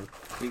or something.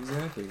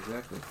 Exactly.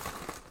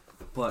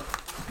 But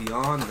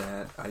beyond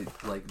that, I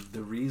like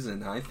the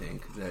reason I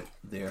think that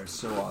they are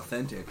so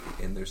authentic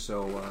and they're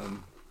so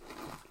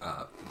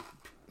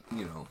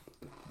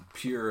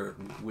pure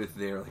with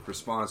their like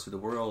response to the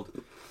world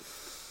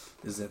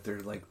is that they're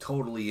like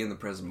totally in the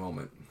present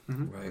moment,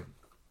 mm-hmm. right?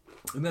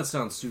 And that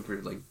sounds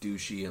super like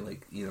douchey and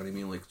like, you know what I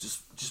mean? Like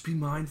just be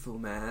mindful,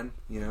 man.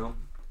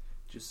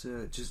 Just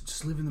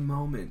live in the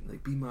moment.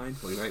 Like be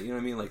mindful, right? You know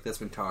what I mean? Like that's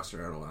been tossed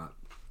around a lot.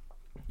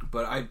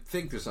 But I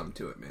think there's something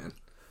to it, man.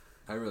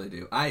 I really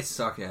do. I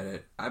suck at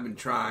it. I've been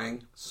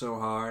trying so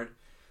hard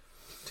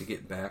to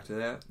get back to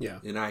that. Yeah.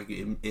 And I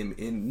am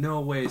in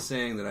no way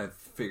saying that I've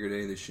figured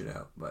any of this shit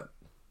out, but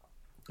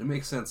it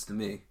makes sense to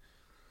me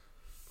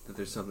that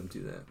there's something to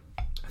that.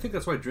 I think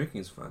that's why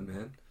drinking is fun,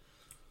 man.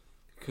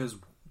 Because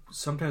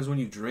sometimes when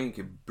you drink,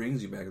 it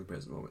brings you back to the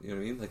present moment. You know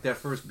what I mean? Like that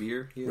first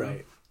beer,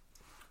 Right.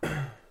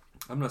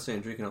 I'm not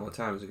saying drinking all the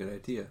time is a good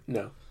idea.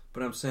 No.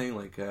 But I'm saying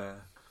like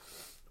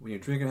when you're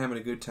drinking, having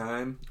a good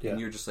time, and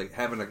you're just like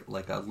having a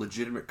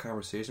legitimate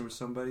conversation with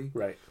somebody.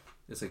 Right.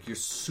 It's like you're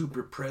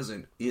super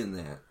present in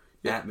that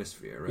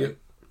atmosphere, right?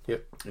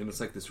 Yep. And it's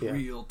like this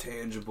real,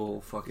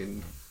 tangible,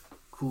 fucking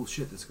cool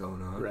shit that's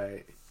going on.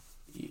 Right.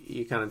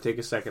 You kind of take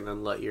a second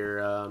and let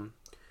your,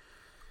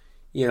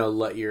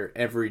 let your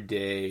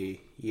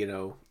everyday,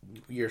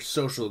 your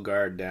social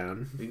guard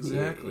down.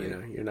 Exactly.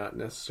 You're not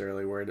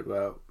necessarily worried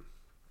about,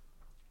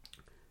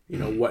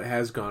 what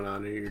has gone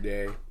on in your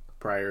day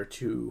prior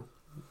to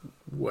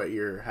what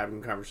you're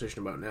having a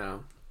conversation about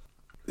now.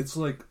 It's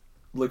like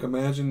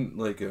imagine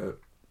like a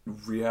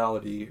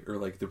reality or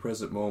like the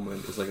present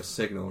moment is like a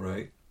signal,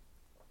 right?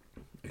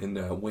 And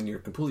when you're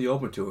completely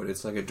open to it,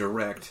 it's like a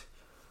direct,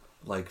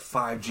 like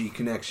 5G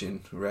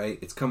connection, right?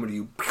 It's coming to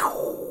you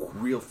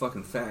real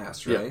fucking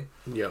fast, right?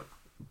 Yep.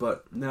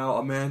 But now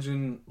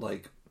imagine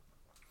like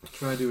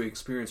trying to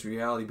experience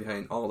reality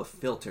behind all the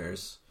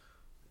filters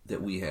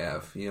that we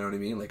have. You know what I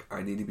mean? Like,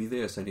 I need to be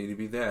this, I need to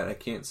be that, I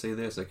can't say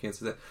this, I can't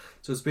say that.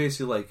 So it's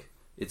basically like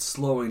it's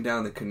slowing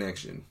down the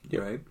connection,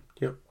 right?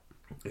 Yep.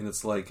 And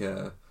it's like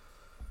the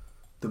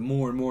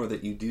more and more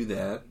that you do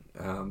that,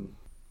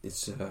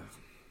 it's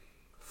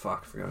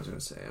Fuck, I forgot what I was going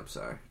to say. I'm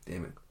sorry.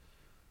 Damn it.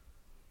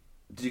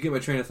 Did you get my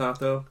train of thought,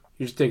 though?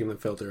 You're just taking the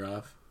filter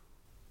off.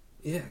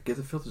 Yeah, get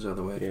the filters out of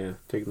the way. Yeah,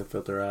 taking the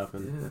filter off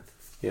and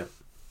Yeah.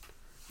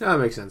 No, that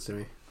makes sense to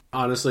me.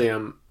 Honestly,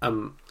 I'm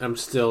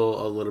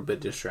still a little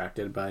bit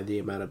distracted by the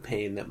amount of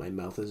pain that my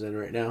mouth is in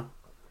right now.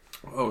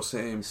 Oh,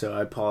 same. So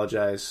I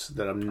apologize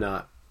that I'm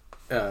not,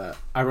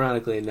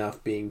 ironically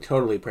enough, being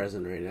totally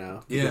present right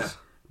now. Yeah.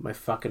 My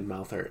fucking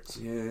mouth hurts.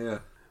 Yeah.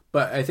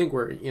 But I think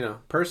we're,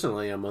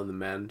 personally, I'm on the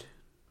mend.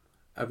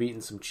 I've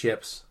eaten some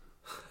chips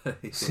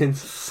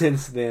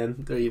since then.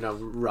 They're,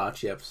 raw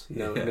chips,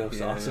 no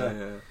salsa.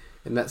 Yeah.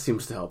 And that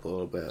seems to help a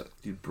little bit.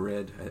 Dude,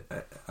 bread.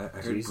 I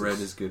heard bread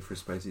is good for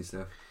spicy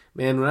stuff.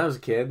 Man, when I was a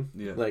kid,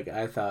 Yeah.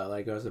 I thought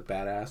I was a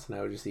badass, and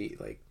I would just eat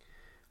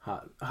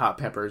hot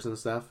peppers and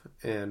stuff.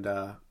 And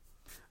I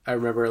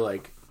remember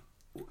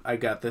I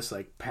got this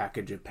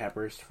package of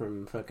peppers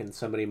from fucking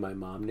somebody my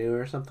mom knew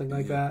or something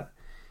like that,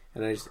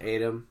 and I just ate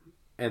them.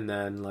 And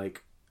then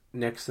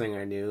next thing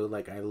I knew,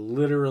 I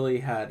literally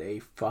had a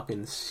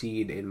fucking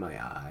seed in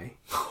my eye.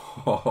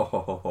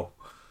 Oh.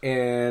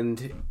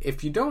 And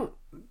if you don't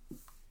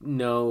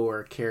know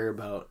or care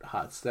about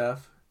hot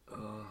stuff,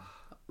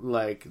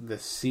 the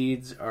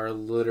seeds are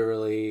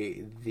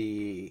literally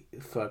the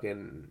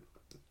fucking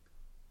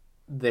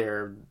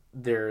they're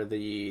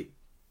the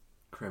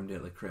creme de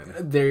la creme.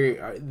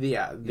 They're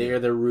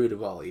the root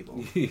of all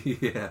evil.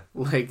 Yeah.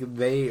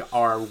 They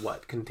are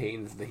what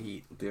contains the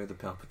heat. They're the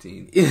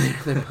Palpatine.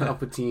 They're the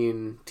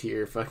Palpatine to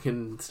your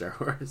fucking Star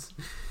Wars.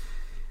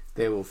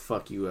 They will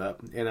fuck you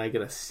up. And I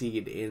get a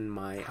seed in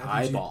my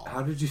eyeball.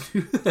 How did you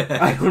do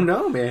that? I don't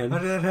know, man. How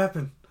did that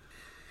happen?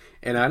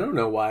 And I don't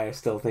know why I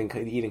still think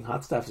eating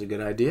hot stuff is a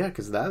good idea,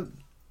 because that...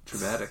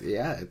 Traumatic.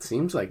 Yeah, it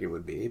seems like it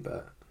would be,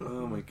 but...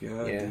 Oh my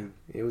god, yeah, dude.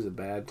 It was a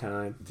bad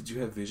time. Did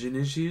you have vision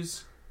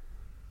issues?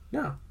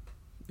 No.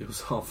 It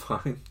was all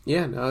fine?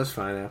 Yeah, no, I was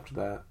fine after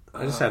that.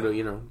 I just had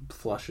to,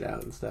 flush it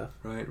out and stuff.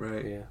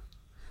 Right. Yeah.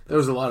 There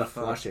was a lot of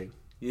flushing.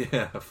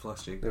 Yeah,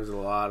 flushing. There was a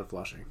lot of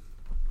flushing.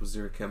 Was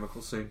there a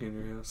chemical sink in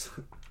your house?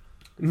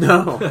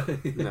 No.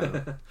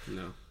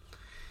 No.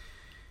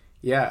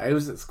 Yeah, it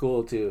was at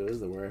school too. It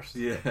was the worst.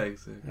 Yeah,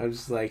 exactly. I was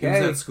just like, hey.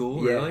 It was at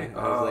school, yeah. really?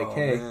 I was like,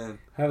 hey, man.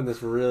 having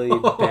this really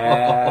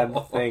bad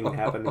thing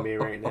happen to me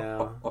right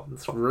now.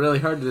 It's really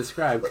hard to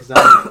describe because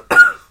I'm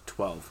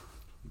 12.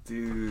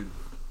 Dude.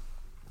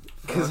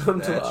 Because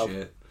I'm 12.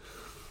 Shit.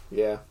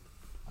 Yeah.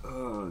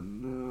 Oh,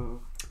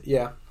 no.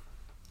 Yeah.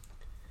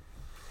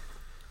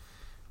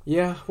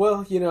 Yeah,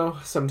 well,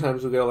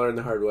 sometimes we gotta learn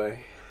the hard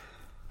way.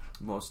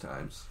 Most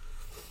times.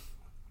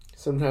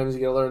 Sometimes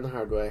you gotta learn the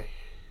hard way.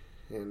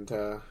 And,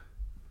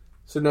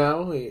 so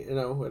now,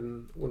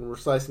 when we're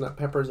slicing up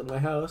peppers at my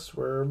house,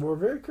 we're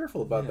very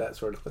careful about that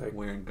sort of thing.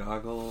 Wearing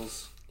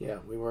goggles. Yeah,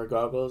 we wear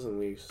goggles and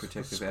we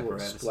protective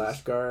apparatuses.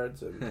 Splash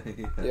guards. And,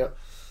 Yeah. Yep.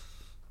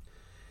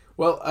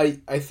 Well,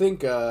 I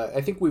think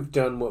we've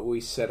done what we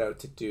set out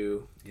to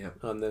do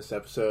on this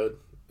episode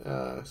 /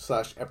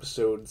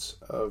 episodes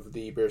of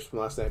the Beers from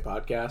Last Night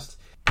podcast.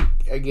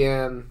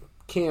 Again,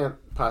 can't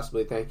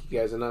possibly thank you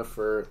guys enough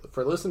for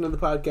listening to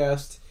the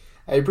podcast.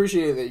 I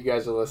appreciate that you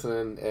guys are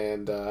listening,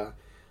 and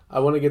I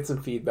want to get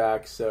some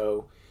feedback.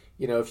 So,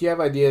 if you have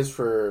ideas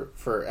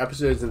for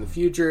episodes in the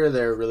future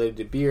that are related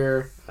to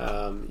beer,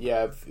 you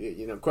have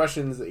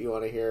questions that you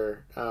want to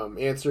hear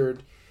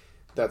answered,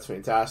 that's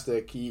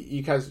fantastic.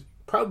 You guys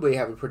probably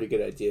have a pretty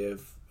good idea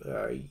of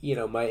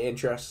my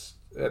interests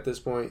at this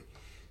point.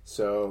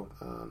 So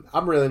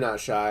I'm really not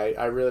shy.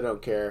 I really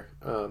don't care.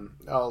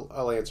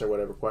 I'll answer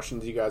whatever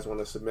questions you guys want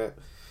to submit.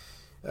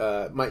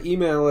 My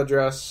email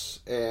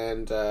address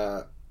and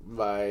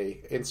my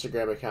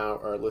Instagram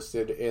account are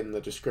listed in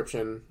the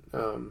description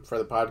for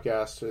the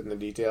podcast in the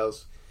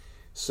details.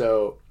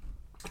 So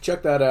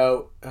check that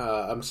out.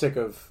 I'm sick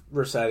of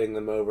reciting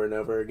them over and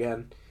over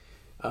again.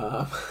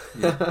 But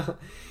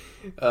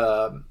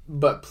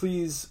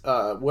please,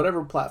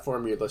 whatever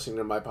platform you're listening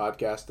to my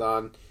podcast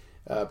on,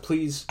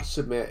 please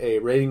submit a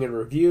rating and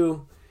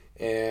review.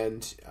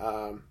 And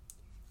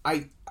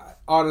I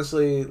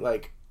honestly,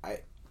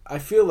 I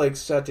feel like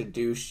such a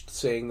douche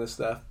saying this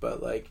stuff,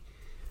 but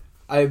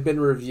I've been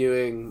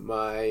reviewing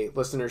my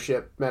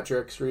listenership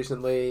metrics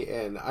recently,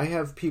 and I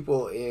have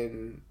people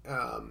in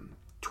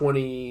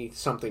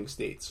 20-something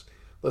states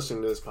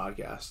listening to this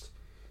podcast.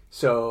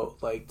 So,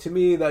 to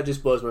me, that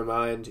just blows my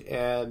mind,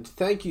 and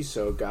thank you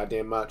so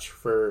goddamn much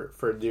for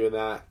doing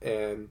that,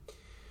 and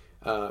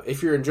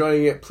if you're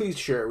enjoying it, please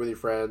share it with your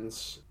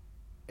friends.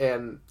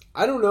 And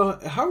I don't know,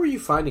 how are you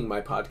finding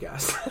my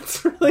podcast?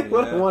 That's really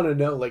what I want to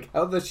know.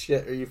 How the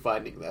shit are you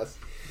finding this?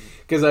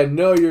 Because I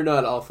know you're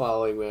not all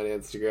following me on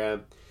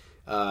Instagram.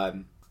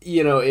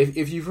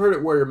 If you've heard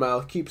it word of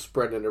mouth, keep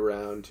spreading it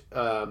around.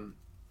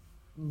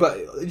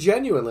 But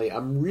genuinely,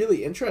 I'm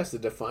really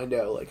interested to find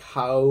out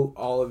how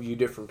all of you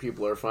different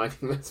people are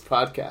finding this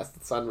podcast.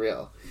 It's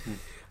unreal.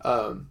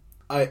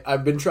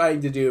 I've been trying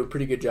to do a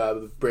pretty good job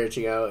of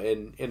branching out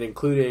and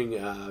including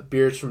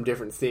beers from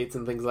different states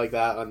and things like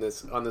that on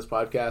this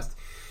podcast,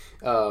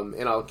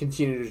 and I'll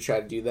continue to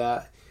try to do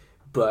that.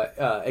 But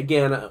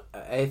again,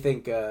 I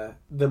think the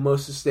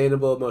most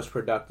sustainable, most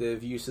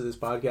productive use of this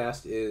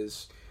podcast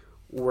is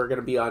we're going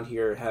to be on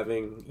here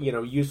having,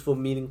 useful,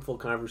 meaningful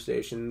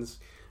conversations,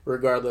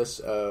 regardless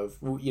of,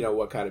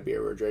 what kind of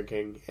beer we're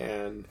drinking.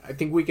 And I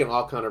think we can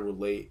all kind of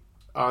relate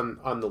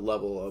on the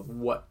level of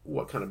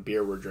what kind of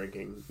beer we're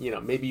drinking.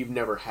 Maybe you've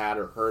never had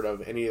or heard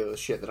of any of the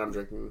shit that I'm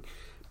drinking.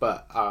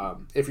 But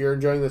if you're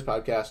enjoying this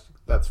podcast,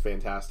 that's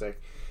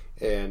fantastic.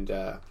 And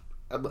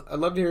I'd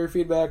love to hear your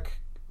feedback.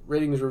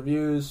 Ratings,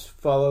 reviews,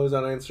 follows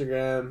on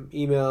Instagram,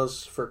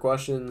 emails for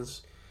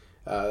questions.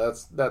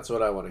 That's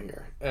what I want to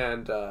hear.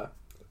 And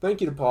thank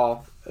you to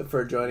Paul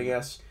for joining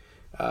us.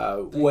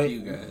 Thank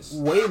you guys.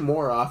 Way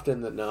more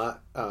often than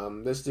not.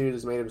 This dude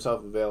has made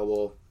himself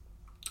available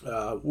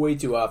way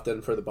too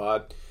often for the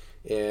pod.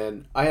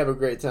 And I have a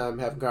great time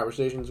having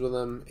conversations with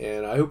him.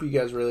 And I hope you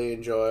guys really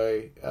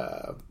enjoy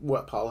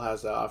what Paul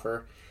has to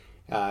offer.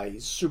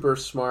 He's super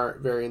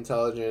smart, very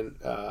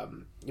intelligent,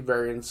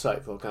 very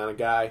insightful kind of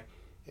guy.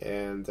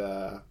 And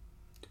I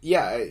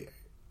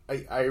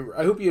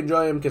hope you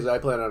enjoy him because I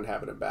plan on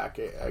having him back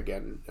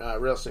again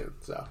real soon.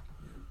 So,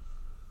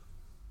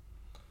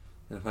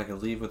 and if I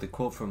could leave with a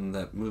quote from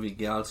that movie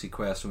Galaxy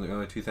Quest from the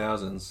early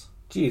 2000s,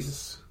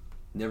 Jesus,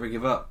 never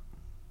give up,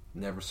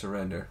 never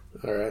surrender.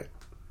 All right,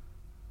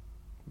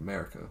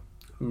 America.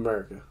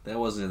 That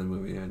wasn't in the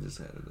movie. I just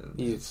added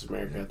it. It's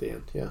America at the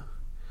end. Yeah.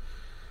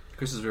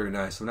 Chris is very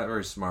nice. I'm not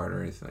very smart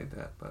or anything like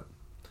that, but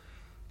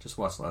just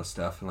watch a lot of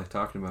stuff and like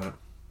talking about it.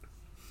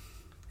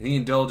 And he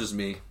indulges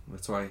me.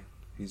 That's why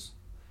he's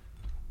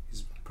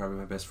probably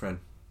my best friend.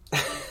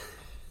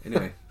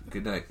 Anyway,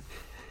 good night.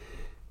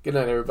 Good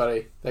night,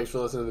 everybody. Thanks for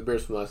listening to the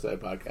Beers from Last Night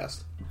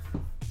podcast.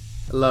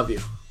 I love you.